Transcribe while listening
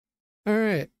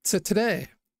Alright, so today,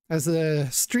 as the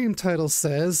stream title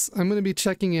says, I'm going to be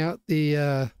checking out the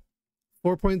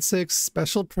 4.6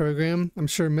 special program. I'm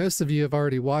sure most of you have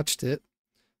already watched it,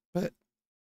 but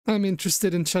I'm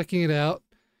interested in checking it out.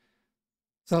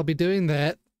 So I'll be doing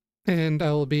that, and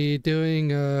I will be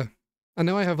doing, I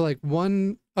know I have like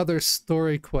one other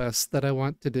story quest that I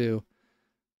want to do.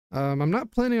 I'm not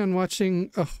planning on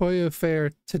watching a Hoyo Fair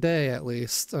today, at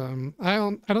least.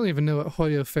 I don't even know what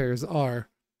Hoyo Fairs are.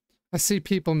 I see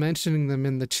people mentioning them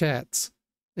in the chats,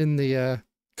 in the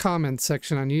comments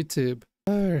section on YouTube.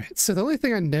 Alright, so the only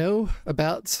thing I know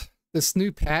about this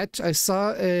new patch, I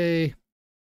saw I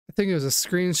think it was a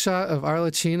screenshot of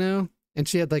Arlecchino, and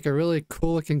she had like a really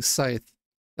cool looking scythe.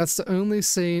 That's the only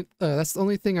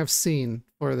thing I've seen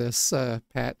for this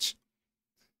patch.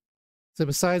 So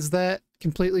besides that,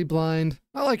 completely blind.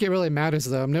 Not like it really matters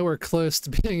though. I'm nowhere close to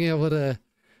being able to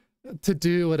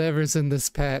do whatever's in this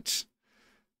patch.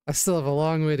 I still have a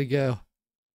long way to go.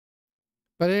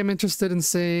 But I am interested in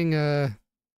seeing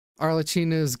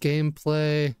Arlecchino's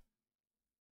gameplay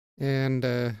and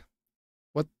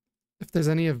what if there's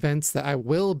any events that I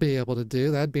will be able to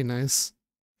do. That'd be nice.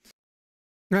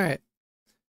 Alright.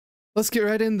 Let's get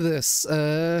right into this.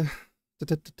 It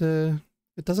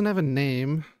doesn't have a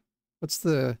name. It's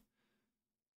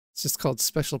just called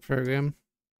Special Program.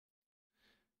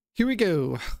 Here we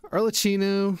go.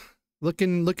 Arlecchino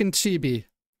looking chibi.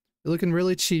 You're looking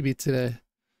really chibi today.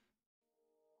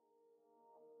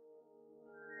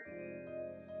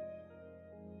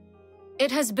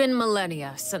 It has been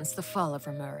millennia since the fall of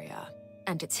Remuria,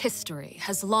 and its history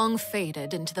has long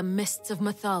faded into the mists of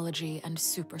mythology and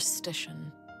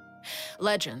superstition.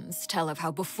 Legends tell of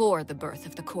how before the birth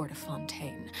of the Court of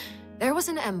Fontaine, there was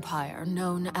an empire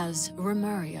known as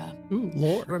Remuria. Ooh,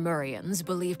 lore. Remurians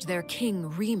believed their king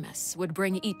Remus would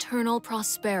bring eternal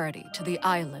prosperity to the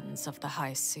islands of the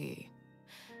High Sea.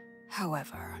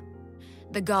 However,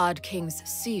 the God King's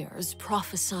seers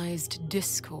prophesized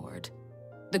discord.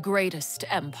 The greatest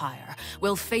empire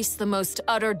will face the most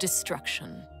utter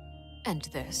destruction. And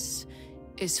this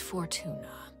is Fortuna.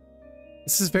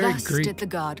 This is very Thus Greek. did the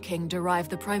God King derive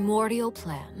the primordial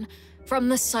plan from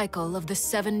the cycle of the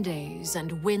 7 days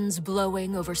and winds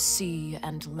blowing over sea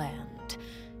and land,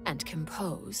 and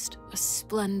composed a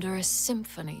splendorous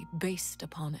symphony based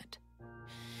upon it.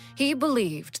 He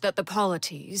believed that the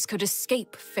polities could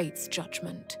escape fate's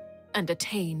judgment and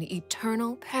attain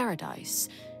eternal paradise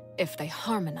if they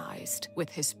harmonized with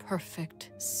his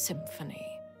perfect symphony.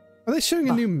 Are they showing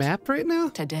a new map right now?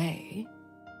 Today,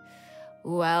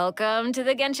 welcome to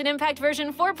the Genshin Impact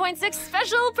version 4.6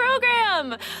 special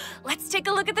program! Let's take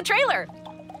a look at the trailer.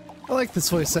 I like this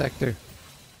voice actor.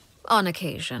 On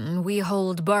occasion, we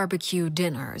hold barbecue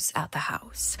dinners at the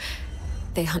house.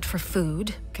 They hunt for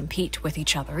food, compete with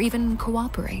each other, even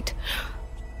cooperate.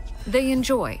 They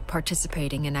enjoy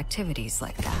participating in activities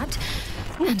like that,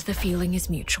 and the feeling is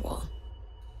mutual.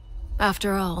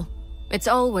 After all, it's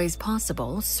always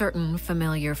possible certain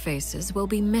familiar faces will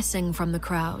be missing from the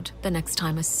crowd the next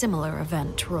time a similar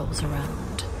event rolls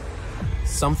around.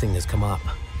 Something has come up,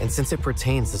 and since it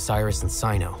pertains to Cyrus and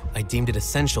Cyno, I deemed it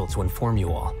essential to inform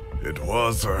you all. It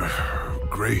was a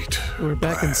great We're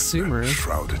back in plan, Sumer.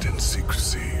 shrouded in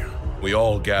secrecy. We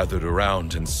all gathered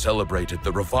around and celebrated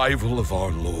the revival of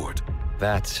our Lord.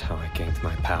 That's how I gained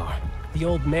my power. The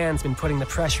old man's been putting the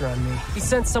pressure on me. He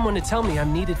sent someone to tell me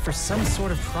I'm needed for some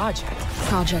sort of project.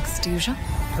 Project Stuja?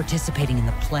 Participating in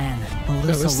the plan will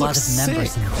lose this a lot looks of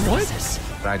members sick. in the What? process.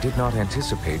 I did not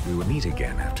anticipate we would meet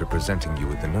again after presenting you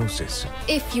with the Gnosis.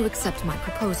 If you accept my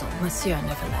proposal, Monsieur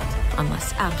Neverlet,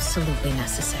 unless absolutely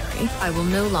necessary, I will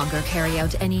no longer carry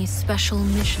out any special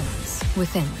missions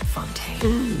within Fontaine.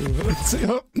 Ooh, let's see.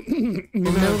 Oh,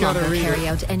 Will no longer carry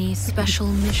out any special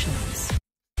missions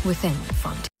within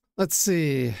Fontaine. Let's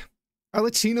see.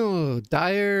 Arlecchino,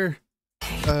 Dire,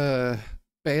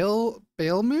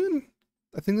 Bale Moon?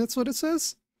 I think that's what it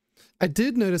says. I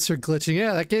did notice her glitching.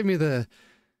 Yeah, that gave me the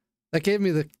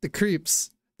creeps.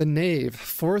 The Knave,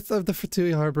 fourth of the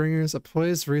Fatui Harbingers, a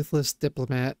poised, ruthless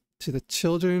diplomat. To the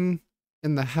children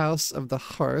in the house of the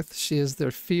hearth, she is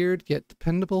their feared yet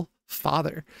dependable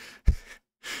father.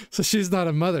 So she's not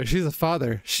a mother, she's a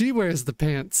father. She wears the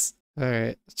pants.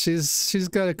 Alright, she's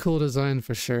got a cool design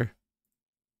for sure.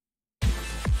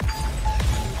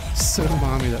 So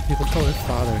mommy that people call her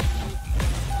father.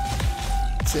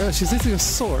 See, oh, she's using a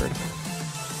sword.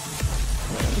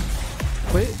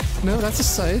 Wait, no, that's a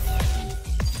scythe.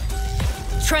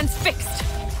 Transfixed!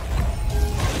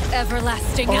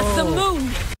 Everlasting as the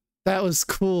moon! That was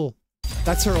cool.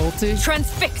 That's her ulti.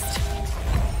 Transfixed!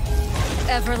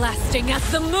 Everlasting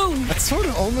as the moon! That sort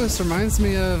of almost reminds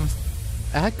me of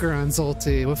Acheron's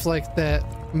ulti with like that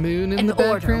moon in the An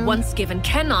background. order once given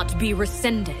cannot be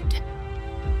rescinded.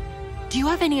 Do you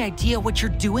have any idea what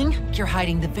you're doing? You're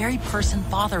hiding the very person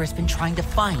Father has been trying to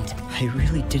find. I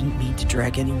really didn't mean to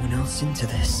drag anyone else into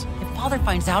this. If Father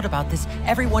finds out about this,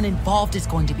 everyone involved is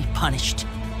going to be punished.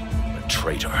 A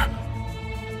traitor.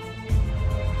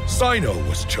 Sino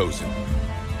was chosen,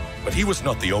 but he was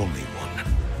not the only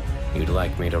one. You'd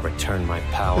like me to return my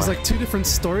power? There's like two different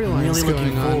I'm storylines really going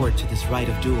looking on. forward to this rite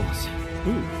of duels.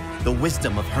 Ooh, The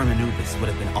wisdom of Hermanubis would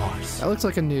have been ours. that looks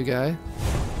like a new guy.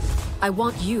 I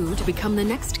want you to become the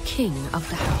next king of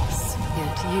the house.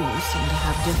 Yet you seem to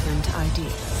have different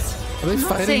ideas. Are they I'm not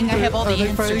fighting? saying I have all Are the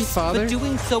they fighting answers, father? but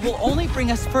doing so will only bring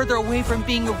us further away from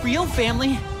being a real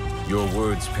family. Your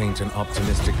words paint an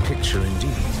optimistic picture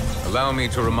indeed. Allow me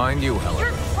to remind you,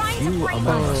 however, few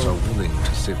among us are willing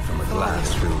to sip from a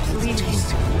glass filled with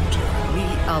tainted water.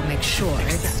 I'll make sure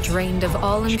it's drained of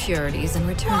all impurities and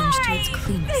returned to its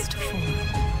cleanest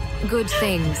form. Good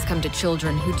things come to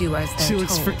children who do as they're She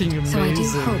looks told. freaking So I do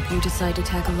amazing. hope you decide to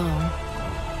tag along.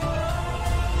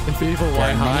 If evil, There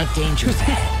why are many hot? dangers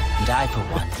ahead, and I, for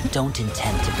one, don't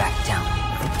intend to back down.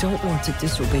 I don't want to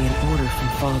disobey an order from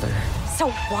Father. So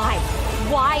why?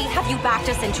 Why have you backed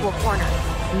us into a corner?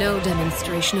 No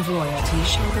demonstration of loyalty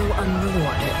shall go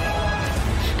unrewarded,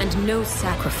 and no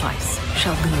sacrifice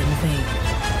shall be in vain.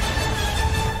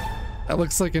 That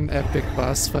looks like an epic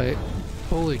boss fight.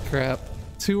 Holy crap.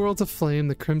 Two Worlds of Flame,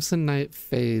 the Crimson Knight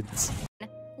fades.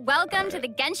 Welcome to the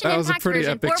Genshin That was a Impact pretty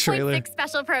version epic trailer. 4.6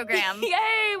 special program.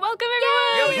 Yay! Welcome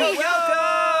everyone!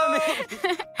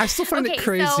 Welcome! I still find it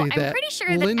crazy so that I'm pretty sure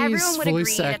that Lenny's everyone would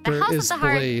voice agree that the actor House is of the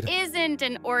Heart Blade. isn't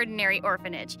an ordinary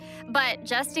orphanage. But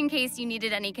just in case you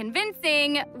needed any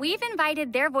convincing, we've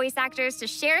invited their voice actors to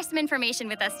share some information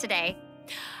with us today.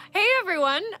 Hey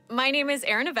everyone, my name is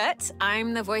Erin Yvette.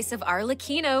 I'm the voice of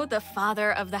Arlecchino, the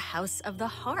father of the House of the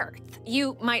Hearth.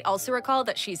 You might also recall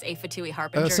that she's a Fatui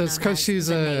Harbinger. So it's known because as she's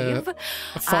the a Knave.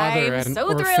 father at I'm an so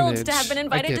orphanage. thrilled to have been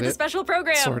invited I to get the it. special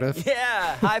program. Sort of.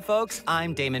 Yeah, hi folks,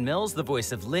 I'm Damon Mills, the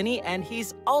voice of Linny, and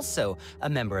he's also a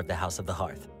member of the House of the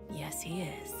Hearth. Yes, he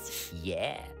is.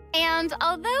 Yeah. And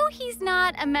although he's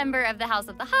not a member of the House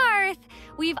of the Hearth,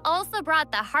 we've also brought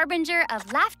the Harbinger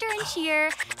of Laughter and Cheer,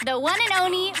 the one and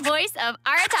only voice of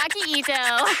Arataki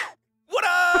Ito. What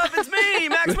up? It's me,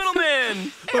 Max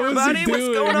Middleman. Hey, What was he everybody, what's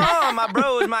doing? going on? My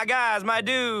bros, my guys, my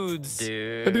dudes.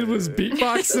 That dude was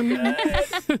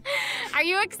beatboxing. Are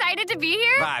you excited to be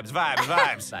here? Vibes, vibes,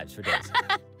 vibes. Vibes for days.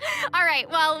 All right,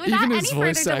 well, without Even any his further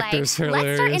voice delay, actor's let's start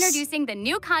hilarious. introducing the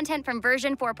new content from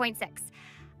version 4.6.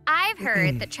 I've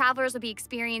heard that travelers will be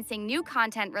experiencing new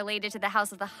content related to the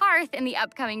House of the Hearth in the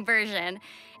upcoming version.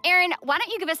 Erin, why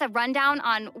don't you give us a rundown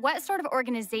on what sort of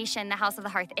organization the House of the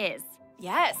Hearth is?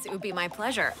 Yes, it would be my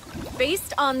pleasure.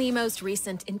 Based on the most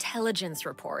recent intelligence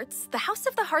reports, the House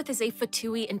of the Hearth is a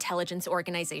Fatui intelligence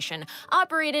organization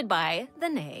operated by the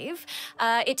Knave.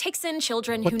 It takes in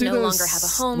children What who do no those- longer have a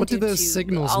home what do due those to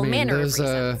signals all mean? manner Those, of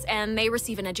reasons, and they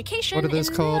receive an education what are those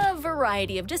in called? a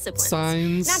variety of disciplines.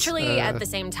 Signs? Naturally, at the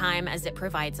same time as it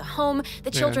provides a home,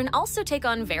 the Yeah. children also take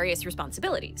on various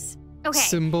responsibilities. Okay.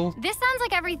 Symbol? This sounds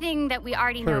like everything that we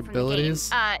already know from the game.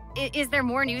 abilities? Is there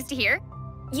more news to hear?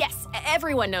 Yes,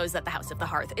 everyone knows that the House of the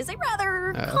Hearth is a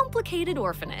rather complicated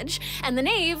orphanage, and the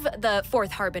Knave, the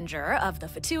fourth harbinger of the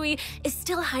Fatui, is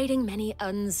still hiding many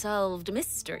unsolved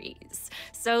mysteries.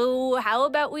 So how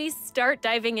about we start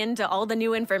diving into all the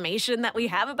new information that we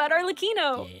have about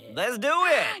Arlecchino? Let's do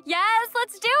it. Yes,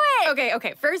 let's do it.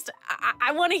 Okay, first,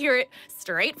 I want to hear it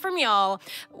straight from y'all.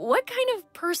 What kind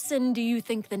of person do you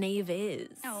think the Knave is?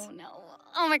 Oh, no.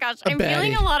 Oh my gosh, A I'm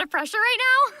feeling baddie. a lot of pressure right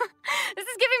now. This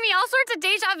is giving me all sorts of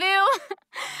deja vu.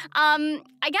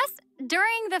 I guess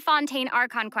during the Fontaine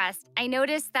Archon quest, I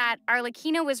noticed that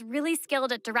Arlecchino was really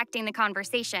skilled at directing the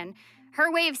conversation.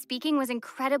 Her way of speaking was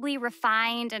incredibly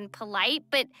refined and polite,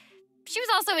 but she was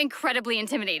also incredibly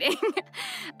intimidating.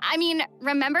 I mean,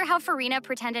 remember how Farina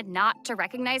pretended not to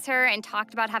recognize her and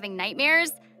talked about having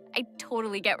nightmares? I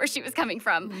totally get where she was coming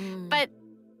from. But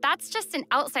that's just an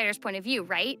outsider's point of view,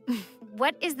 right?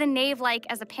 What is the Knave like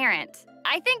as a parent?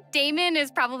 I think Damon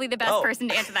is probably the best person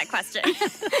to answer that question.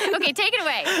 Okay, take it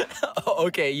away.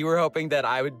 Okay, you were hoping that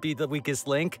I would be the weakest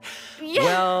link? Yeah.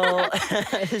 Well,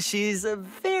 she's a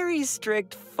very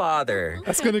strict father.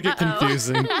 That's gonna get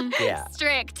confusing. Yeah.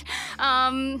 Strict.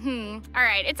 All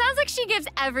right, it sounds like she gives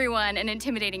everyone an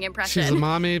intimidating impression. She's a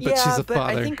mommy, but yeah, she's a but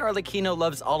father. I think Arlecchino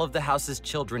loves all of the house's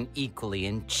children equally,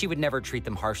 and she would never treat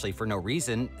them harshly for no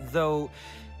reason, though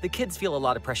the kids feel a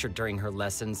lot of pressure during her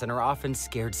lessons and are often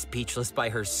scared speechless by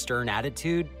her stern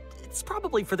attitude. It's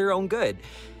probably for their own good.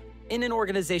 In an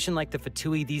organization like the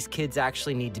Fatui, these kids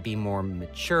actually need to be more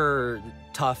mature,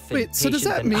 tough, and Wait, so does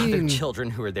patient that than other mean- children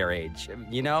who are their age,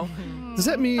 you know? Does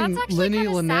that mean Lenny,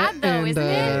 Lynette, and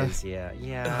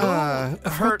yeah. I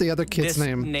forgot the other kid's this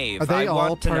name. knave, Are they I all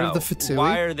want to part of know, the Fatui?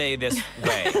 why are they this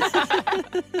way?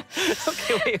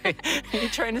 Okay, wait. Are you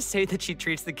trying to say that she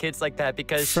treats the kids like that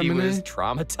because she was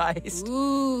traumatized?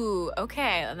 Ooh,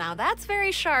 okay. Now that's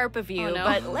very sharp of you, Oh, no.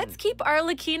 but let's keep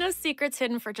Arlecchino's secrets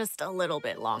hidden for just a little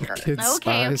bit longer.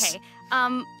 Okay.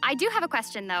 I do have a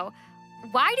question, though.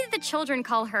 Why did the children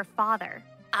call her father?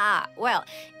 Well,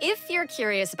 if you're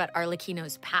curious about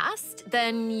Arlecchino's past,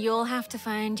 then you'll have to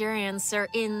find your answer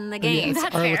in the game. it's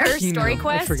That's fair. Her Arlecchino. story I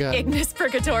quest, forgot. Ignis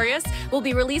Purgatorius, will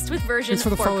be released with version Thanks for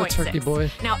the follow, 4.6. Turkey Boy.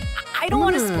 Now, I don't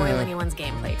want to spoil Yeah. anyone's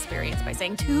gameplay experience by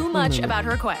saying too much about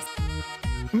her quest.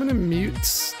 I'm gonna mute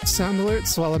sound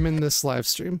alerts while I'm in this live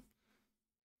stream.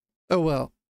 Oh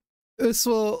well.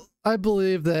 I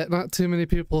believe that not too many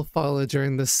people follow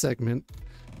during this segment.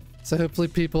 So hopefully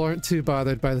people aren't too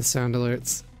bothered by the sound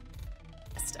alerts.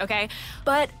 Okay?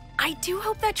 But I do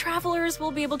hope that travelers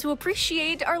will be able to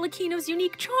appreciate Arlecchino's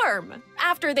unique charm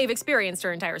after they've experienced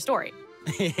her entire story.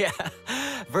 Yeah.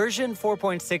 Version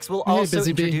 4.6 will Hey, also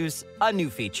Busy Bee. introduce a new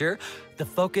feature, the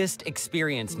Focused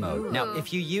Experience Mode. Now,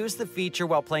 if you use the feature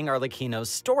while playing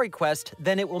Arlecchino's story quest,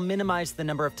 then it will minimize the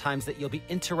number of times that you'll be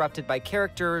interrupted by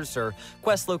characters or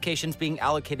quest locations being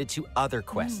allocated to other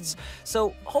quests.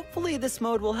 So hopefully this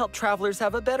mode will help travelers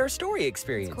have a better story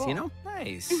experience, you know?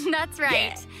 Nice. That's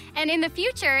right. And in the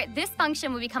future, this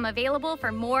function will become available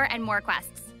for more and more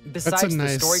quests. Besides the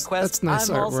story quest, that's nice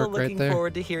I'm also artwork right looking there.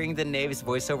 forward to hearing the Knave's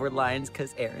voiceover lines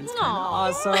because Aaron's kind of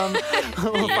awesome.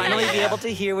 We'll finally be able to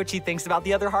hear what she thinks about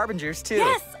the other Harbingers, too.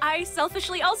 Yes, I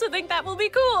selfishly also think that will be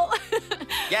cool.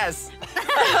 Yes.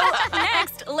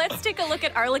 Next, let's take a look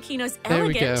at Arlecchino's There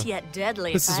we elegant go. yet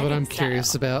deadly This is what I'm fighting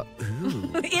curious about.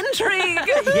 style. Intrigue!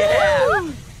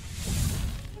 Yeah.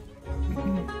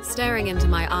 Staring into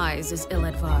my eyes is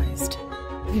ill-advised.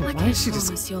 Man, I why can't is she just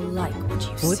promise you'll like what you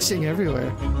glitching see.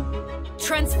 everywhere?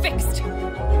 Transfixed.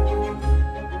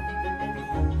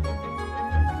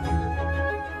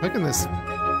 Look at this.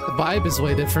 The vibe is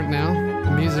way different now.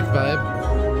 The music vibe.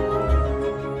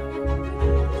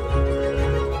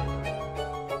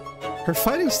 Her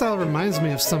fighting style reminds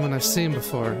me of someone I've seen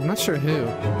before. I'm not sure who.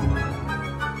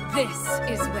 This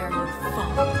is where you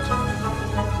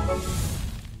fall.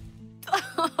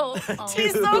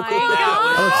 She's so cool. That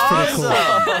looks pretty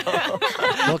cool.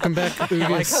 Welcome back, Ugis. I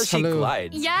like how she Hello.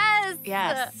 glides. Yes.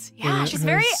 Yes. Yeah, Yeah, she's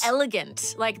very hers-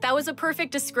 elegant. Like that was a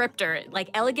perfect descriptor. Like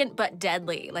elegant but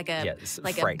deadly. Like a a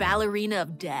frightening. ballerina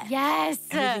of death. Yes.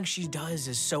 Everything she does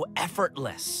is so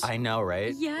effortless. I know,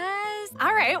 right? Yes.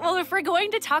 All right. Well, if we're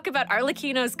going to talk about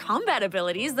Arlecchino's combat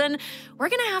abilities, then we're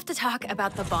going to have to talk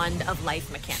about the Bond of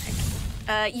Life mechanic.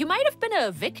 You might have been a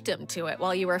victim to it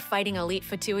while you were fighting elite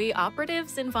Fatui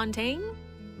operatives in Fontaine.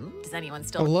 Does anyone I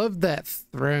still? love that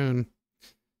throne.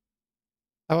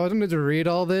 I wanted to read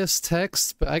all this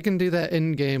text, but I can do that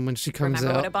in game when she comes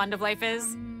Remember out. what a Bond of Life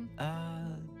is?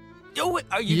 Oh, wait,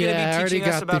 are you Yeah, I going to be already teaching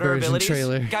us got about the her version abilities?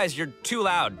 trailer. Guys, you're too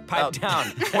loud. Pipe down.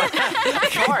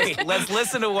 Sorry, let's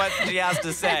listen to what she has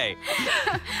to say.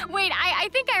 Wait, I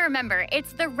think I remember.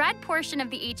 It's the red portion of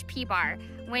the HP bar.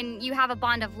 When you have a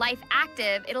Bond of Life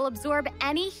active, it'll absorb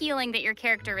any healing that your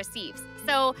character receives.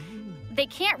 So they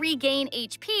can't regain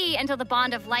HP until the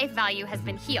Bond of Life value has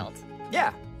been healed.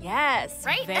 Yeah. Yes.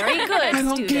 Right? Very good, I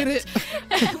don't get it.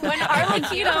 When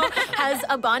Arlecchino has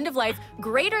a Bond of Life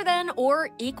greater than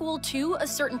or equal to a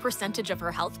certain percentage of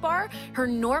her health bar, her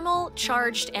normal,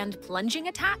 charged, and plunging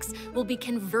attacks will be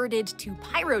converted to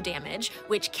pyro damage,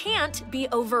 which can't be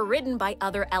overridden by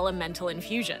other elemental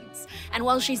infusions. And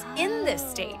while she's in this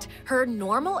state, her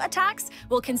normal attacks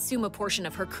will consume a portion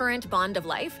of her current Bond of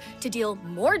Life to deal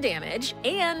more damage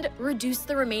and reduce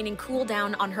the remaining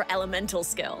cooldown on her elemental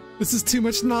skill. This is too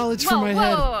much knowledge for my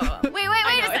whoa, head. whoa. Wait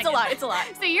a second. It's a lot, it's a lot.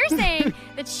 So you're saying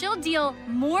that she'll deal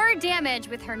more damage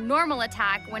with her normal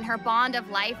attack when her Bond of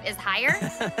Life is higher?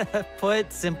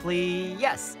 Put simply,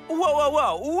 yes.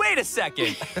 Whoa, wait a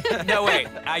second. No, wait,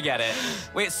 I get it.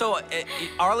 Wait, so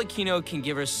Arlecchino can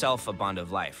give herself a Bond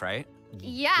of Life, right?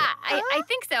 Yeah, I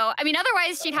think so. I mean,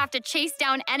 otherwise she'd have to chase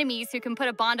down enemies who can put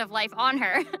a Bond of Life on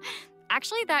her.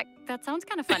 Actually, that sounds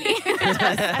kind of funny.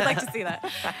 I'd like to see that.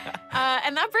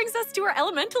 And that brings us to our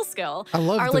elemental skill. I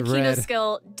love our the Lakino red.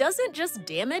 skill doesn't just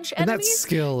damage And that enemies.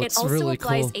 skill, it it's also really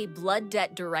applies cool. a blood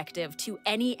debt directive to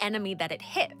any enemy that it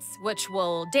hits, which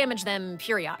will damage them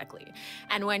periodically.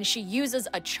 And when she uses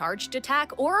a charged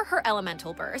attack or her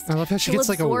elemental burst, I love how she she'll gets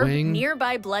like a absorb wing.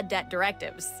 nearby blood debt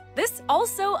directives. This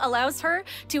also allows her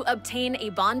to obtain a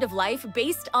bond of life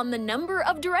based on the number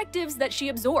of directives that she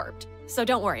absorbed. So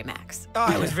don't worry, Max. Oh,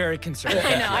 I was very concerned.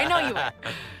 I know you were.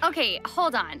 Okay,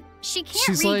 hold on. She can't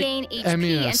She's regain like, HP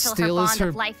Emia, until her steals bond her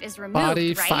of life is removed,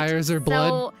 body, right? fires her blood.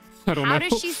 So I don't how know.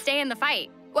 does she stay in the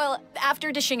fight? Well, after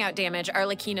dishing out damage,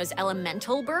 Arlecchino's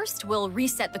elemental burst will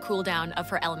reset the cooldown of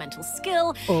her elemental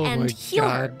skill Oh and my heal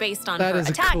her God. based on That her is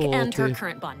a attack cool and her ulti.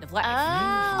 current bond of life.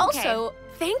 Oh, okay. Also,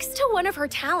 thanks to one of her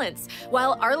talents,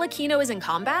 while Arlecchino is in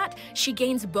combat, she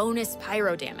gains bonus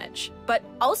pyro damage, but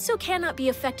also cannot be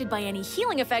affected by any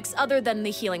healing effects other than the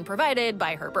healing provided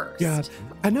by her burst. God,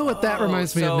 I know what that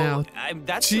reminds me of now.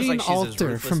 That Jean seems like she's as Alter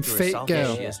ruthless from to Fate herself Go.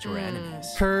 as she is to her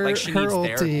enemies. Her Like she her needs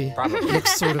therapy, ulti probably.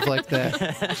 looks sort of like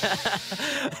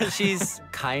that. She's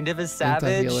kind of a savage.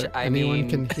 Anti-healer. I Anyone mean,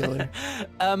 can heal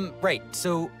her. Right.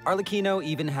 So Arlecchino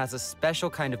even has a special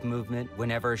kind of movement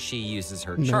whenever she uses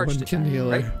her No charged one can attack,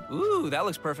 heal right? her. Ooh, that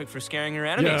looks perfect for scaring her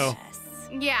enemies. Yo.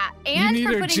 Yeah, and You need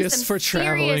for her putting just some for serious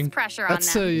traveling. pressure That's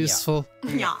on so them. useful.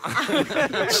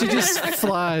 Yeah. She just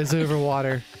flies over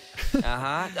water.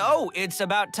 Uh-huh. Oh, it's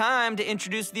about time to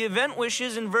introduce the event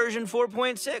wishes in version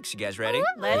 4.6. You guys ready?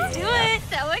 Let's do it.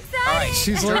 So excited. All right.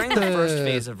 She's During like the first the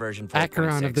phase of version 4.6,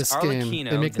 Acheron of this game. Arlecchino,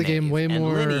 They make the game way knave,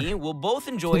 more and Linny will both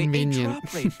enjoy convenient. a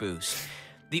drop rate boost.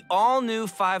 The all-new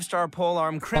 5-star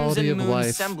polearm Quality Crimson of Moon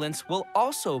life. Semblance will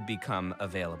also become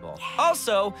available.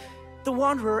 Also, the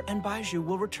Wanderer and Baiju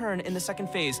will return in the second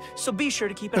phase, so be sure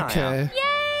to keep an eye Okay. out.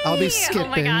 I'll be skipping. Oh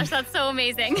my gosh, that's so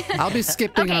amazing. I'll be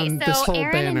skipping okay, on so this whole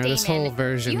Aaron banner, and this Damon, whole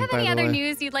version, do you have by any the other way.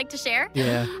 news you'd like to share?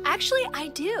 Yeah. Actually, I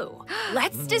do.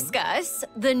 Let's discuss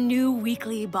the new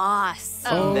weekly boss.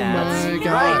 Oh my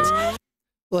god.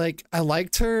 Like I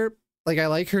liked her, like I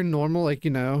like her normal, like,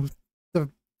 you know,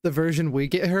 the version we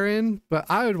get her in, but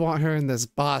I would want her in this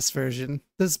boss version.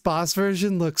 This boss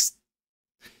version looks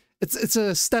it's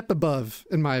a step above,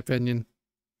 in my opinion.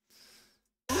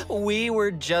 We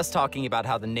were just talking about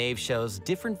how the knave shows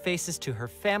different faces to her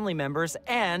family members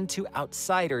and to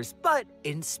outsiders, but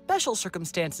in special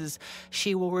circumstances,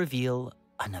 she will reveal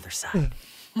another side.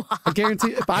 I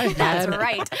guarantee if I had, That's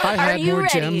right. if I Are had you more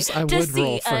ready gems, I to would see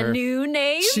roll for a her. new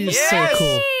knave? She's Yes! so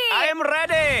cool. I am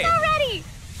ready! So ready.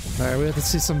 All right, we have to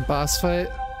see some boss fight.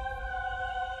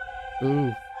 Ooh,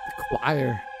 the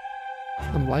choir.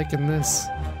 I'm liking this.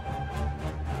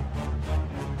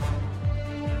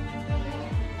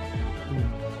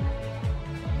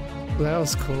 That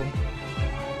was cool.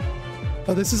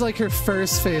 Oh, this is like her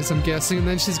first phase, I'm guessing, and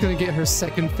then she's gonna get her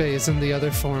second phase in the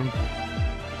other form.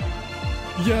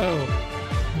 Yo,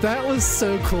 that was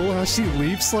so cool how she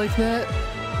leaps like that.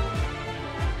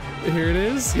 Here it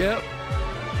is, yep.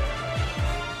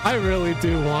 I really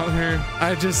do want her.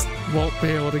 I just won't be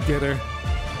able to get her.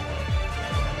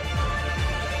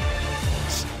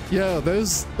 Yo,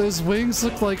 those wings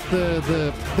look like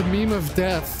the meme of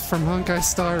death from Honkai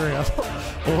Star Rail.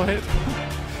 What?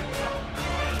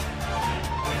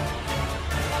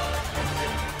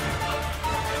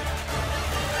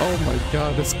 Oh my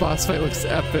god, this boss fight looks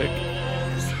epic.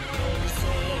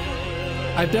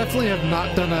 I definitely have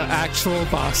not done an actual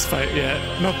boss fight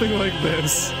yet. Nothing like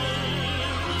this.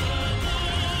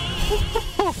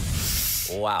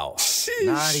 Wow.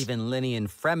 Not even Linny and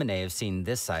Fremine have seen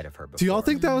this side of her before. Do y'all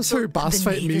think that was her boss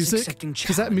fight music?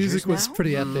 Because that music was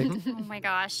pretty epic. Oh my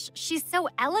gosh, she's so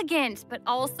elegant, but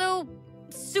also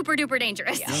super duper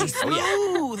dangerous.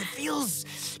 Ooh, that feels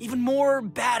even more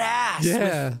badass.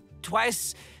 Yeah. With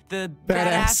twice the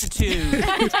Badass. badassitude.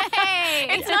 Hey,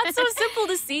 it's not so simple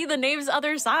to see the knave's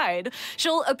other side.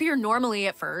 She'll appear normally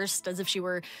at first, as if she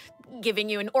were giving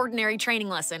you an ordinary training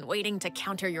lesson, waiting to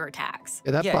counter your attacks.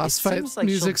 Yeah, that boss it fight seems like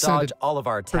music she'll dodge sounded all of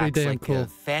our pretty attacks damn like cool. a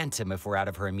phantom if we're out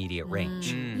of her immediate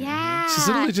range. Yeah. She's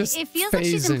literally just It feels like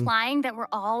she's phasing. implying that we're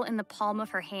all in the palm of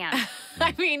her hand.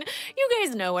 I mean, you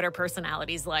guys know what her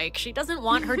personality's like. She doesn't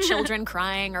want her children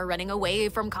crying or running away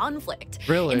from conflict.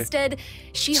 Really? Instead,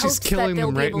 she She's hopes that killing they'll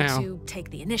them be right able now. to take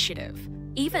the initiative,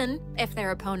 even if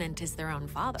their opponent is their own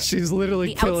father. She's literally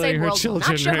The killing outside her world will children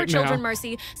not show her right children now.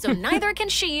 mercy, so neither can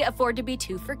she afford to be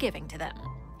too forgiving to them.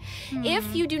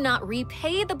 If you do not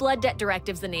repay the blood debt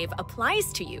directives the Knave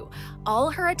applies to you, all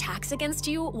her attacks against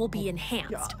you will be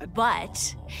enhanced.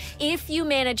 But if you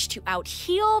manage to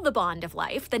out-heal the Bond of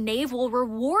Life, the Knave will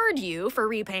reward you for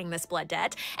repaying this blood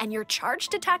debt, and your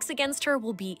charged attacks against her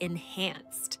will be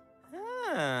enhanced.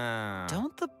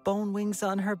 Don't the bone wings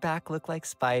on her back look like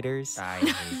spiders?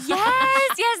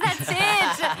 Yes, that's it.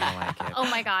 I like it. Oh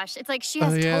my gosh, it's like she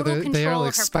has yeah, total they are control like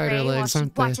of her spider prey while legs, she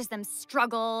aren't they? watches them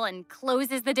struggle and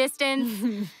closes the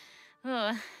distance.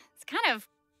 Ugh, it's kind of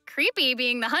creepy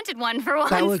being the hunted one for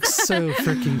once. That looks so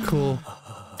freaking cool.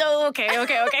 Okay.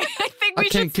 I think we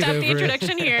should stop the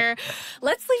introduction here.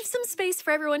 Let's leave some space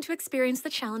for everyone to experience the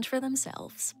challenge for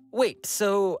themselves. Wait,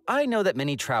 so I know that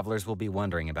many travelers will be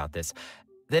wondering about this.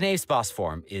 The Knave's boss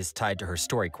form is tied to her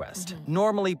story quest.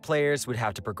 Normally, players would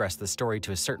have to progress the story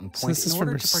to a certain point in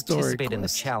order to participate in the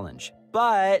challenge.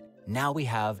 But now we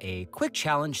have a quick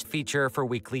challenge feature for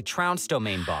weekly Trounce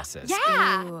domain bosses.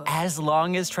 Yeah! As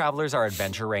long as travelers are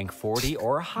adventure rank 40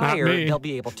 or higher, they'll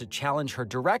be able to challenge her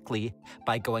directly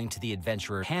by going to the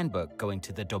Adventurer Handbook, going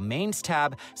to the Domains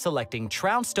tab, selecting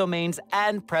Trounce domains,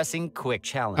 and pressing Quick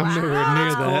Challenge. I'm nowhere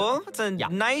near that. Cool. It's a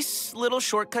nice little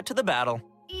shortcut to the battle.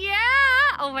 Yeah!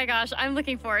 Oh my gosh, I'm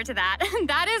looking forward to that.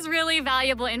 That is really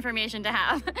valuable information to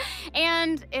have.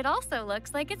 And it also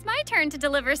looks like it's my turn to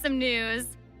deliver some news.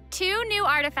 2 new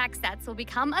artifact sets will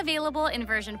become available in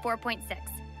version 4.6.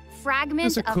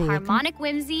 Fragment of Harmonic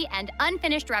Whimsy and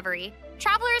Unfinished Reverie.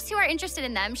 Travelers who are interested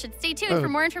in them should stay tuned for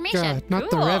more information. God,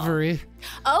 not the Reverie.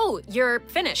 Oh, you're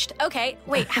finished. Okay,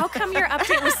 wait, how come your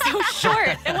update was so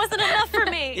short? It wasn't enough for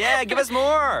me. Yeah, give us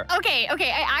more. Okay,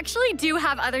 I actually do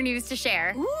have other news to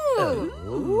share.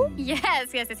 Ooh.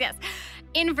 Yes.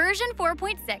 In version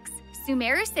 4.6,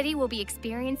 Sumeru City will be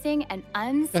experiencing an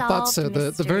unsolved I thought so.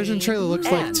 The version trailer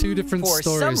looks like 2 different For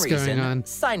stories some reason, going on.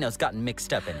 Sino's gotten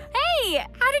mixed up in it. Hey,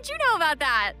 how did you know about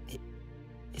that?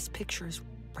 His picture is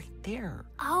right there.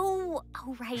 Oh,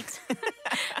 right.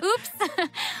 Oops.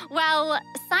 Well,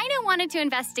 Sino wanted to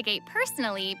investigate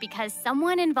personally because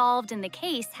someone involved in the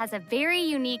case has a very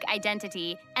unique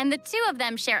identity, and the 2 of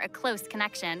them share a close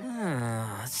connection.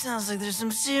 It sounds like there's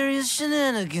some serious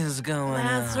shenanigans going on.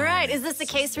 That's right. Is this a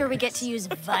case where we get to use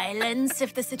violence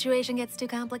if the situation gets too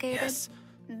complicated? Yes.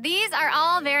 These are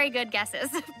all very good guesses,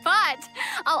 but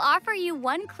I'll offer you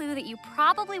one clue that you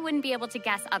probably wouldn't be able to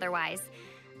guess otherwise.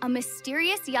 A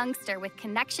mysterious youngster with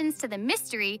connections to the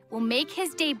mystery will make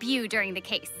his debut during the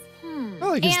case. I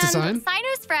like his design.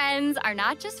 Sino's friends are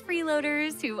not just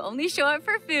freeloaders who only show up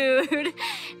for food.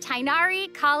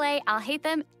 Tainari, Kale,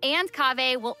 Alhaitham, and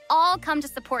Kaveh will all come to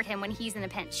support him when he's in a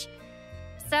pinch.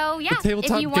 So yeah, if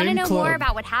you want to know more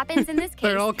about what happens in this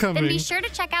case, then be sure to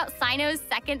check out Sino's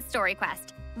second story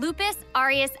quest, Lupus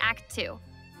Aureus Act 2.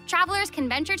 Travelers can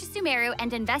venture to Sumeru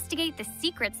and investigate the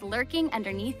secrets lurking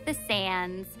underneath the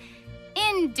sands.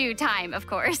 In due time, of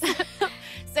course.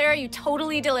 Sarah, you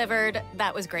totally delivered.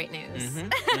 That was great news.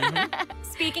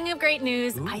 Speaking of great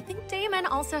news, I think Damon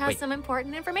also has some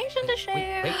important information to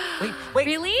share. Wait.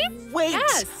 Really? Wait.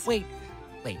 Yes. Wait.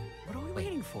 What are we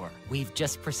waiting for? We've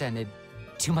just presented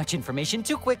too much information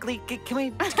too quickly. Can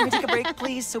we take a break,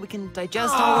 please, so we can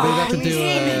digest all of it? We have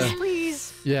to do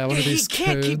please. Yeah, one of these He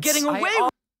can't keep codes. getting away.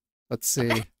 Let's see.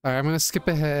 All right, I'm going to skip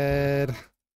ahead.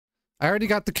 I already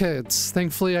got the codes.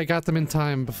 Thankfully, I got them in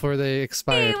time before they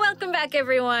expired. Hey, welcome back,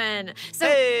 everyone. So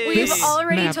we've This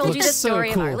already map told you the looks so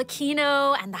story cool. of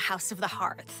Arlecchino and the House of the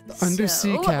Hearth. The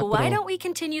undersea so capital. why don't we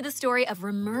continue the story of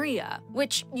Remuria,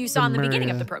 which you saw in the beginning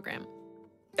of the Remuria. program?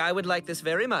 I would like this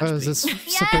very much. Oh, is this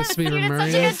supposed to be You did such a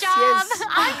Remuria? good job.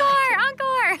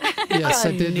 Encore. Yes,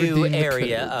 I did new redeem the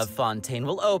area codes. of Fontaine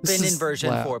will open This in is version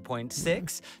loud.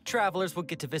 4.6. Travelers will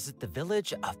get to visit the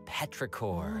village of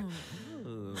Petrichor.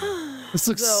 This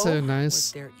looks so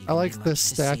nice. I like the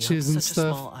statues and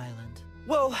stuff.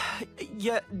 Well,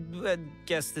 yeah,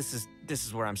 guess this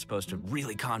is where I'm supposed to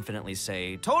really confidently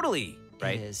say totally,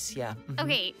 right? It is, yeah.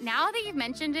 Okay, now that you've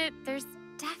mentioned it, there's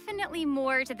definitely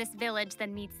more to this village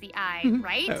than meets the eye,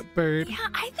 right? That bird. Yeah,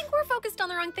 I think we're focused on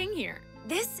the wrong thing here.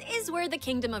 This is where the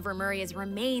kingdom of Remuria's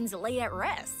remains lay at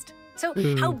rest. So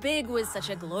how big was such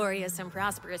a glorious and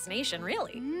prosperous nation,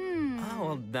 really? Oh,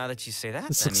 well, now that you say that,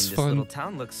 This I mean, looks this fun. little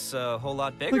town looks a whole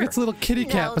lot bigger. Look, it's a little kitty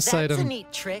cat beside that's a him.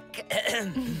 neat trick.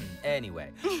 Anyway,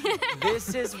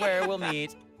 this is where we'll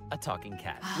meet a talking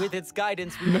cat. With its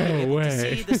guidance, we will be able to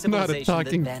see the Not a civilization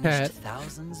talking that vanished cat.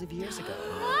 thousands of years ago.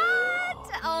 What?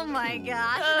 Oh my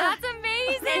gosh, that's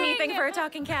amazing. Anything for a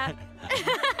talking cat.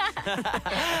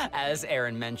 As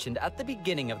Aaron mentioned at the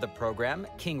beginning of the program,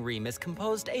 King Remus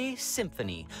composed a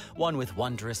symphony, one with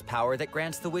wondrous power that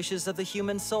grants the wishes of the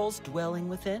human souls dwelling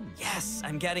within. Yes,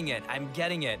 I'm getting it. I'm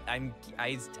getting it. I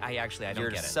actually don't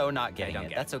You're get it. so not getting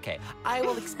it. That's okay. I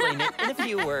will explain it in a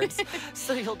few words.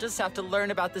 So you'll just have to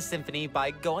learn about the symphony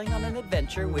by going on an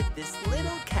adventure with this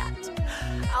little cat.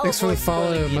 Thanks for the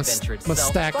follow,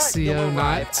 Mustaxio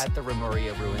Not. At the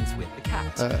Remuria ruins with the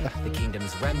cat. The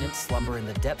kingdom's remnants slumber in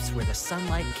the depths where the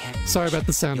sunlight can't reach. Sorry about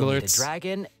the sound You'll meet alerts. a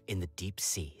dragon in the deep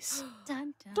seas.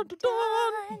 Dun, dun,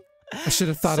 dun. I should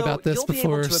have thought about this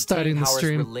before starting the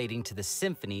stream. Relating to the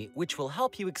symphony, which will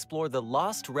help you explore the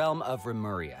lost realm of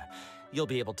Remuria. You'll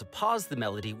be able to pause the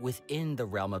melody within the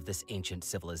realm of this ancient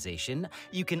civilization.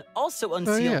 You can also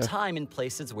unseal time in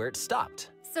places where it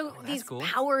stopped. So these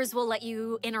powers will let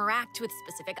you interact with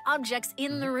specific objects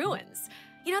in the ruins.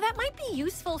 You know, that might be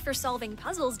useful for solving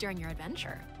puzzles during your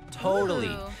adventure. Totally.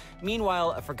 Ooh.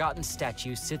 Meanwhile, a forgotten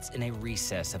statue sits in a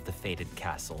recess of the fated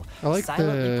castle, I like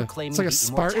silently the. proclaiming It's like a the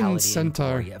Spartan immortality and centaur.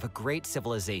 glory of a great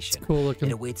civilization. It's cool looking.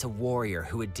 It awaits a warrior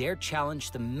who would dare challenge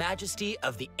the majesty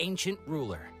of the ancient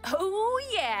ruler. Oh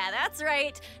yeah, that's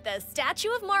right. The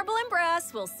statue of marble and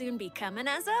brass will soon be coming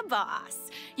as a boss.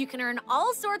 You can earn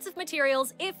all sorts of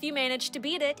materials if you manage to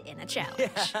beat it in a challenge.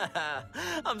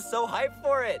 I'm so hyped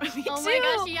for it. Oh my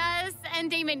gosh, yes. And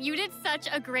Damon, you did such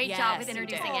a great job with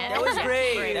introducing it. That was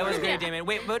great. That was great, Damon.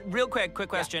 Wait, but real quick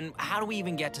question. How do we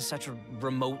even get to such a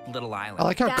remote little island? I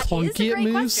like how That is a clunky it great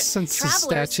moves question. since it's a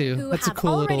Travelers statue. who That's a have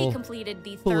cool already little. completed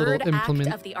the cool little third implement.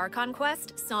 act of the Archon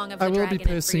quest, Song of the I will Dragon be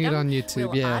and posting it Freedom, on YouTube,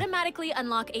 will yeah. automatically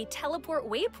unlock a teleport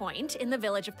waypoint in the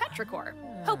village of Petrichor.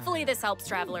 Hopefully this helps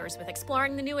travelers with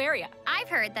exploring the new area. I've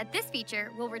heard that this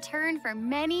feature will return for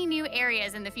many new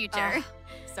areas in the future.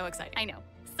 So exciting. I know.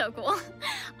 So cool.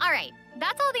 All right,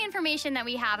 that's all the information that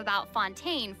we have about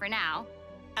Fontaine for now.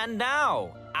 And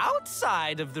now,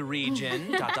 outside of the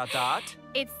region, ...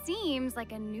 It seems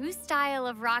like a new style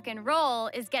of rock and roll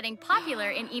is getting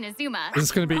popular in Inazuma. Is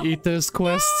this going to be Ito's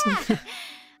quest?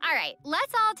 All right,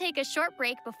 let's all take a short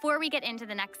break before we get into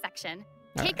the next section.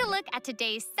 Take a look at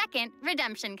today's second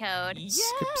redemption code.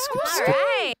 All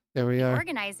right. There we The are.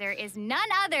 organizer is none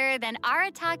other than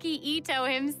Arataki Ito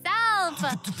himself.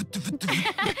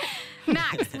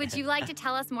 Max, would you like to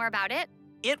tell us more about it?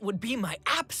 It would be my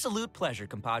absolute pleasure,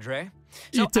 compadre.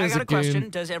 So I Ito's got a a question. goon.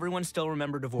 Does everyone still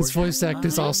remember Dvorak? His voice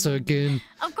actor's also a goon.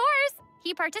 Of course.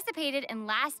 He participated in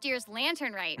last year's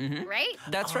Lantern Rite, right?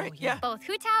 That's right, yeah. Both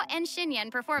Hu Tao and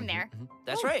Shinyan performed there.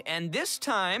 That's right. And this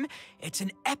time, it's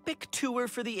an epic tour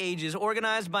for the ages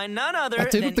organized by none other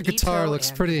That dude than with the guitar Ito looks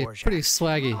and pretty Dvorak.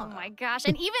 swaggy. Oh my gosh.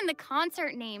 And even the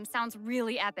concert name sounds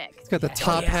really epic. He's got the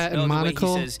top hat and No, the way he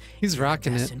monocle. says, He's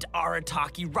rocking it. And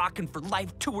Arataki rockin' for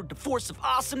life tour de force of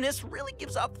awesomeness really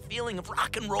gives off the feeling of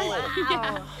rock and roll.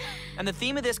 Wow. And the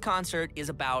theme of this concert is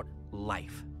about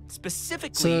life.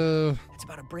 Specifically, So, it's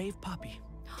about a brave puppy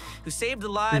who saved the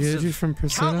lives Ryuji of from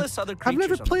Persona? countless other creatures. I've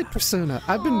never on the played Persona.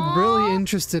 I've been really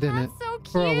interested in it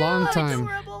for a long time.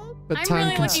 But I'm time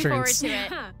really looking forward constraints. to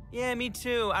it. Yeah, me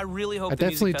too. I really hope I the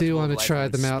music definitely do festival wanna of life try will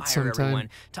them out inspire sometime. everyone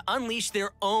to unleash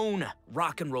their own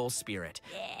rock and roll spirit.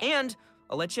 And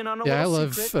I'll let you in on a Yeah, I little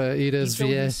love secret. Ito's Ito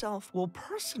VA. himself will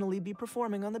personally be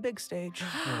performing on the big stage.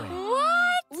 What?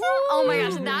 Oh my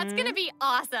gosh, that's gonna be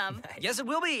awesome. Yes, it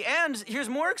will be. And here's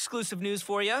more exclusive news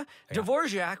for you.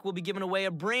 Dvorak will be giving away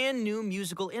a brand new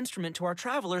musical instrument to our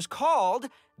travelers called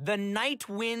the Night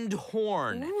Wind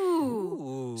Horn.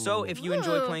 Ooh. So if you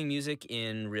enjoy playing music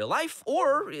in real life,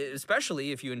 or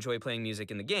especially if you enjoy playing music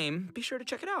in the game, be sure to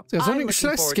check it out. I was wondering,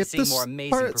 should I skip this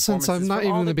part since I'm not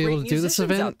even going to be able to do this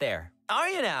event? Are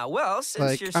you now? Well, since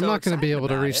Like, you're I'm so not gonna be excited able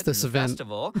to about reach it this and the event.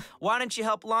 festival, why don't you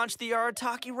help launch the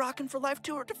Arataki Rockin' for Life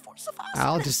Tour de Force of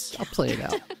Awesomeness? I'll play it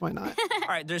out. Why not? All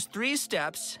right, there's 3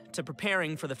 steps to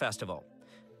preparing for the festival.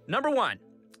 Number 1,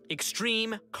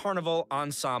 Extreme Carnival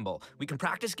Ensemble. We can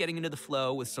practice getting into the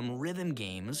flow with some rhythm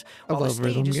games I while the love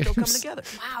rhythm stage is still coming games. together.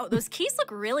 Wow, those keys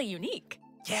look really unique.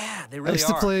 Yeah, they I really used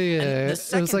to are. play, And it the was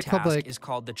second like called task like is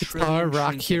called the Guitar Trillion Rock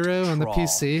Trinket Hero on the Trawl.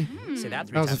 PC. Say that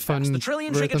 3 That was a times fun fast. The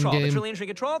Trillion Trinket rhythm Trawl, the game. Trillion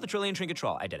Trinket Trawl, the Trillion Trinket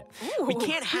Trawl. I did it. We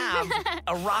can't have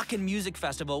a rockin' music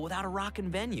festival without a rockin'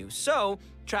 venue. So,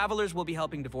 travelers will be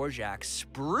helping Dvorak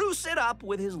spruce it up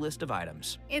with his list of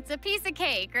items. It's a piece of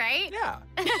cake, right? Yeah.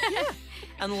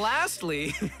 And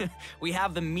lastly, we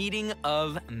have the Meeting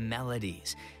of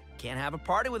Melodies. Can't have a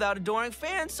party without adoring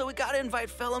fans, so we gotta invite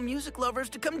fellow music lovers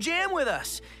to come jam with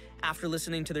us. After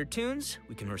listening to their tunes,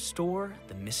 we can restore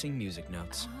the missing music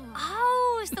notes.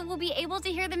 Oh, so we'll be able to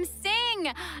hear them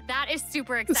sing. That is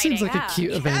super It exciting. seems like a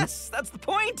cute event. Yes, that's the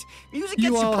point. Music gets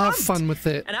You all have pumped. fun with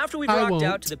it. And after we've I rocked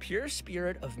out won't. to the pure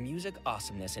spirit of music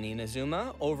awesomeness in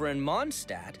Inazuma, over in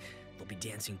Mondstadt, we'll be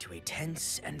dancing to a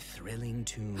tense and thrilling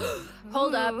tune.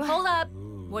 Hold up, hold up.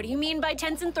 What do you mean by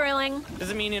tense and thrilling? Does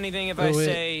it mean anything if Oh, I wait.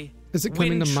 say... Is it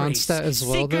coming to Wind Trace, Mondstadt as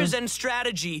well, though? Seekers and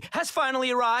Strategy has finally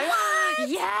arrived.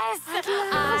 Yes,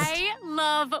 I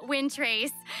love Wind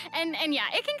Trace, and yeah,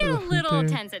 it can get a little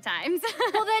tense at times.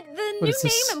 Well, the What new is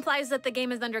this? name implies that the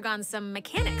game has undergone some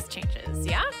mechanics changes,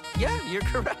 yeah? Yeah, you're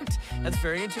correct. That's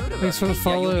very intuitive. Thanks for the of you.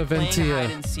 follow, you'll be playing Aventia.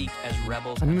 hide and seek as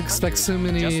rebels I didn't and expect so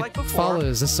hunters. many Just like before,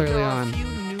 follows this early there are a on. few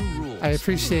new rules. I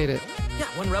appreciate it. Yeah,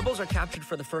 when rebels are captured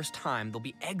for the first time, they'll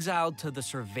be exiled to the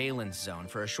surveillance zone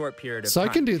for a short period of So time.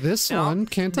 I can do this Now, one,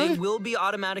 can't I? They will be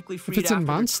automatically freed it's in after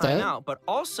their time Mondstadt. out, but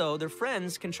also their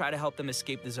friends can try to help them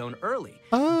escape the zone early.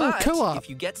 Oh, but co-op. if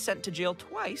you get sent to jail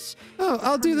twice, Oh,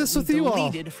 I'll do this with you all.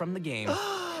 deleted from the game.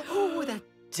 Ooh, that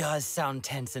does sound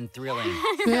tense and thrilling.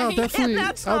 Yeah, I'll definitely.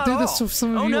 That's I'll not do this all. with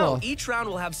some of Oh you no, all. each round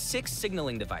will have 6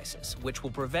 signaling devices, which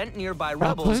will prevent nearby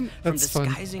Prop rebels hunt? from That's fun.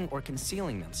 disguising or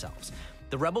concealing themselves.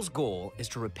 The rebels' goal is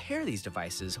to repair these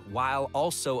devices while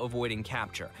also avoiding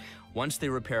capture. Once they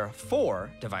repair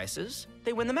 4 devices,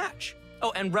 they win the match.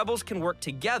 Oh, and rebels can work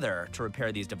together to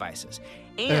repair these devices.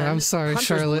 And I'm sorry, hunters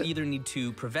Charlotte. will either need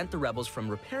to prevent the rebels from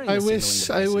repairing I the wish-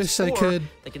 signaling I devices, wish I or could-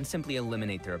 they can simply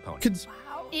eliminate their opponents.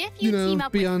 Could If you you, know, team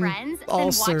up be with on friends, then all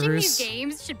watching servers. these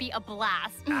games should be a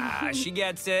blast. She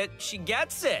gets it. She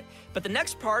gets it. But the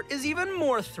next part is even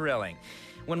more thrilling.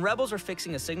 When rebels are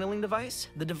fixing a signaling device,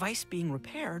 the device being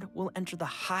repaired will enter the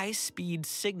high-speed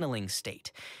signaling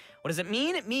state. What does it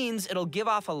mean? It means it'll give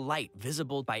off a light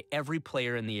visible by every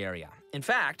player in the area. In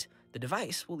fact, the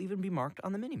device will even be marked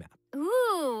on the minimap.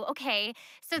 Ooh, okay.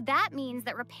 So that means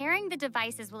that repairing the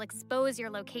devices will expose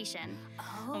your location.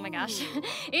 Oh my gosh.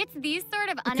 It's these sort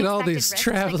of Look unexpected at all these risks that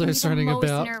can be travelers the running most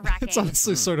about. nerve-wracking. It's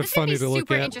honestly sort of This is gonna funny be to look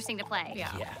super at. interesting to play.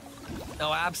 Yeah.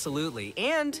 Oh, absolutely.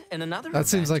 And in another That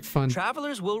seems event, like fun.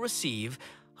 travelers will receive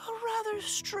a rather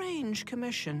strange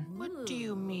commission. What do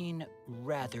you mean,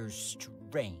 rather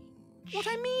strange? What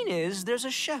I mean is, there's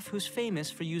a chef who's famous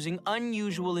for using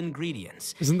unusual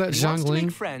ingredients. Isn't that And he wants to Zhongling?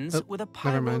 make friends Oh, with a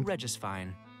never mind.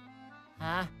 pyro-regisfine.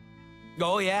 Huh?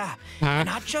 Oh yeah, Huh?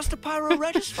 not just a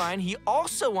pyro-regisfine, he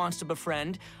also wants to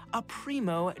befriend a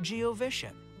primo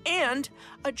geovishap, and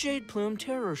a jade plume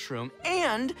terror shroom,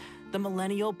 and the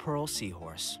millennial pearl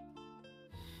seahorse.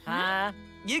 Huh?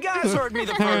 You guys heard me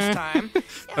the first time. Yeah,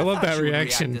 I love thought that you would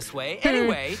reaction. react this way.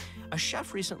 Anyway, a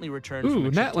chef recently returned from Ooh,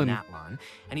 a trip to Natlan. Natlan,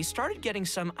 and he started getting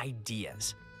some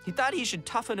ideas. He thought he should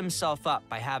toughen himself up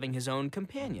by having his own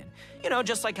companion. You know,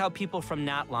 just like how people from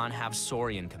Natlan have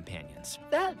Saurian companions.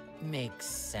 That makes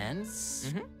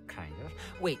sense. Mhm. Kind of.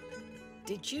 Wait,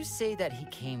 did you say that he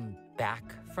came back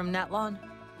from Natlan?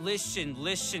 Listen.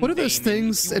 What are those Damon.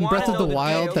 things You in wanna Breath of know the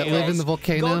Wild that live in the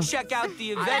volcano? Go check out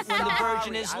the event when the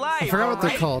Virgin is live. I forgot what they're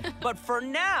alright? called. But for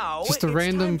now, Just a it's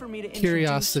random time for me to introduce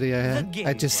curiosity I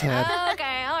the just gameplay. had.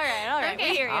 Okay, all right.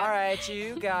 Okay. We hear you. All right,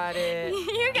 you got it.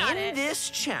 You got In it. this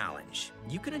challenge,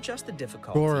 you can adjust the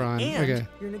difficulty Goron, and okay.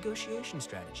 your negotiation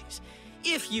strategies.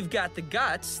 If you've got the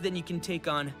guts, then you can take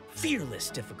on fearless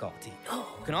difficulty. You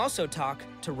can also talk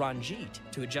to Ranjit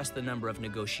to adjust the number of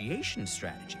negotiation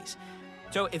strategies.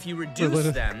 So if you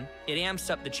reduce them, it amps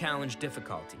up the challenge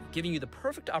difficulty, giving you the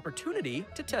perfect opportunity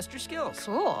to test your skills.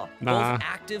 Cool. Nah. Both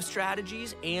active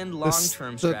strategies and This-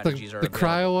 long-term the- strategies are the available.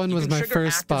 cryo one You was can my trigger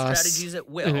first active boss, strategies at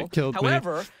and will. it killed me.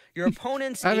 However, your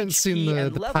opponent's I haven't HP seen the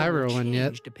and level pyro will one yet.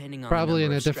 change depending on Probably the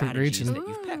in number a of different strategies region. that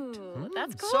you've picked. Ooh,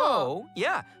 that's cool. So,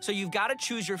 yeah. So you've got to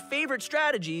choose your favorite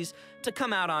strategies to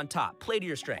come out on top. Play to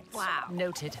your strengths. Wow.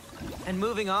 Noted. And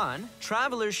moving on,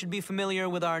 travelers should be familiar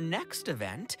with our next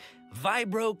event,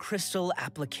 Vibro Crystal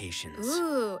Applications.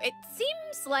 Ooh, it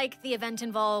seems like the event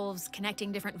involves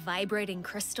connecting different vibrating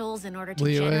crystals in order to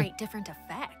Leeway. generate different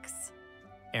effects.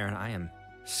 Aaron, I am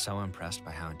so impressed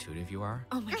by how intuitive you are.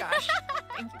 Oh my gosh.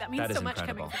 Thank you. That means That is so much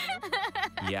incredible. coming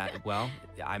from you. Yeah, well,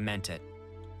 I meant it.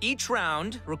 Each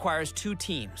round requires 2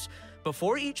 teams.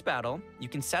 Before each battle, you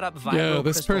can set up Yo, vibro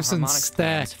this crystal person's harmonics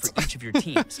plans for stacked. each of your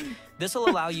teams. This will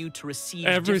allow you to receive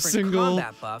Every different single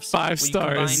combat buffs 5 where you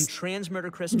combine stars transmitter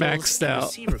crystals maxed and out.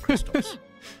 receiver crystals.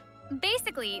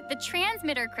 Basically, the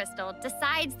transmitter crystal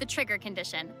decides the trigger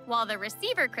condition, while the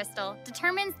receiver crystal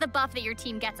determines the buff that your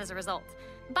team gets as a result.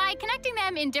 By connecting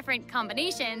them in different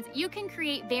combinations, you can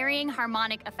create varying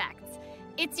harmonic effects.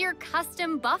 It's your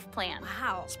custom buff plan.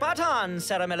 Wow. Spot on,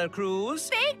 Sarah Miller Cruz.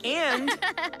 Thank you. And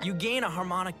you gain a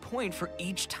harmonic point for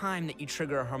each time that you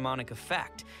trigger a harmonic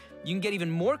effect. You can get even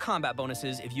more combat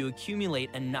bonuses if you accumulate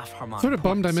enough harmonic Sort of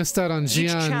bummed I missed out on Each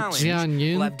challenge Jian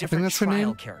Yun. will I have think different that's her trial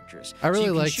name. characters. I really so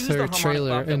you can liked choose her the harmonic trailer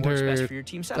buff that and works best her for your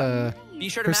team setup. Be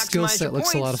sure to her skill maximize set your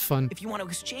looks a lot of points fun. if you want to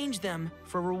exchange them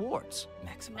for rewards.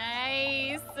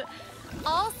 Nice.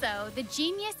 Also, the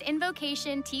Genius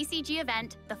Invocation TCG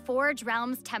event, the Forge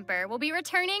Realms Temper, will be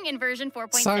returning in version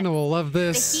 4.6. Sino will love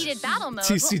this. The heated battle mode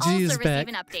TCG will also is back.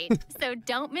 receive an update, so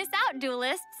don't miss out,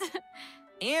 duelists.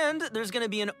 And there's going to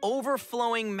be an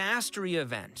overflowing mastery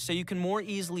event, so you can more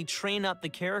easily train up the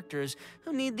characters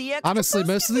who need the extra Honestly,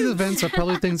 most of these events are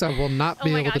probably things I will not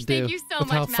be able to do thank you so with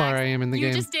much, how far Max. I am in the You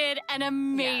game. just did an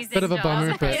amazing Bit of a job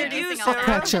bummer, but introducing all I'll that.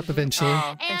 catch up eventually.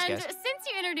 And since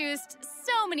you introduced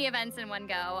so many events in one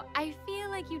go, I feel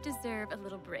like you deserve a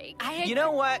little break. You know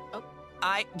what?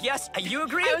 Yes, you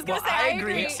agree? I was gonna say, I I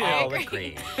agree agree. too. I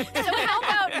agree. So how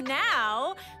about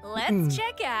now? Let's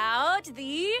check out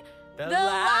the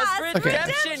last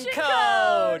redemption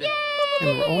code.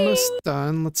 And we're almost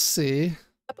done. Let's see.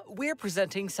 We're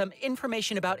presenting some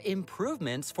information about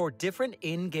improvements for different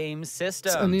in-game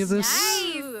systems. Is any of this?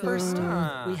 First,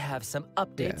 we have some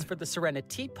updates for the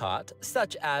Serenity Pot,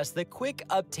 such as the Quick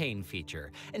Obtain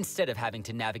feature. Instead of having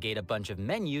to navigate a bunch of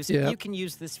menus, you can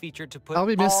use this feature to put I'll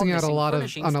be missing out all a lot of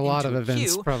missing on a lot of furnishings into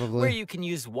events queue, probably. where you can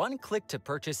use one click to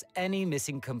purchase any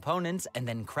missing components and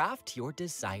then craft your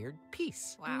desired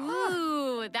piece.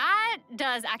 Ooh, that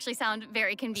does actually sound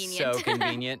very convenient. So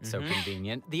convenient, so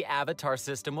convenient. The avatar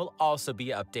system will also be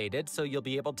updated, so you'll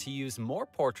be able to use more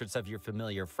portraits of your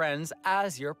familiar friends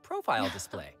as your profile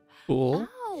display. Cool.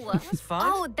 Oh, that's fun.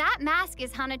 Oh, that mask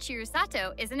is Hanachiru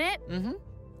Sato, isn't it? Mm-hmm.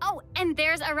 Oh, and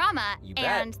there's Arama, You bet.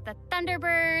 and the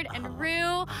Thunderbird, and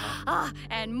Rue,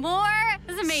 and more.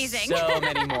 This is amazing. So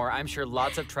many more. I'm sure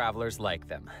lots of travelers like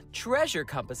them. Treasure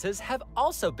compasses have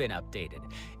also been updated.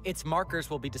 Its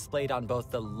markers will be displayed on both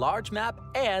the large map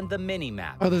and the mini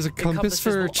map. Oh, there's a The compass compasses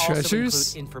for will also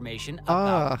treasures? include information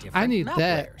about different I need map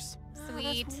that. layers.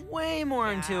 Sweet. Way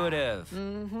more intuitive.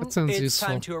 That sounds It's useful.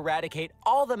 time to eradicate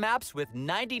all the maps with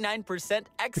 99%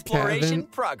 exploration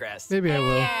event? progress. Maybe I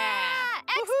will.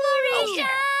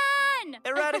 Exploration!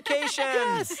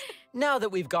 Eradication! Now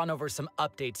that we've gone over some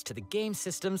updates to the game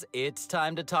systems, it's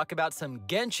time to talk about some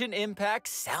Genshin Impact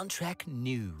soundtrack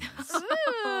news. Let's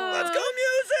go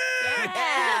music!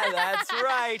 Yeah, that's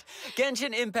right.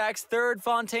 Genshin Impact's third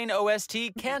Fontaine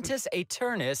OST, Cantus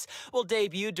Aeternus, will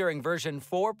debut during version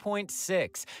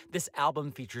 4.6. This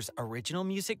album features original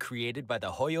music created by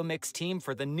the Hoyo Mix team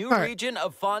for the new region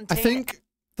of Fontaine. I think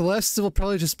the rest will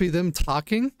probably just be them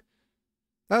talking.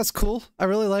 That's cool. I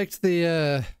really liked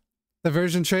the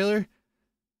version trailer.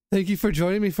 Thank you for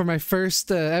joining me for my first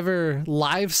ever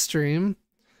live stream.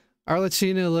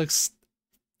 Arlecchino looks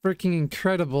freaking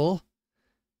incredible.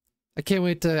 I can't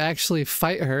wait to actually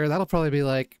fight her. That'll probably be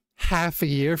like half a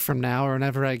year from now or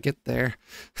whenever I get there.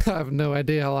 I have no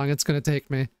idea how long it's going to take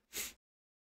me.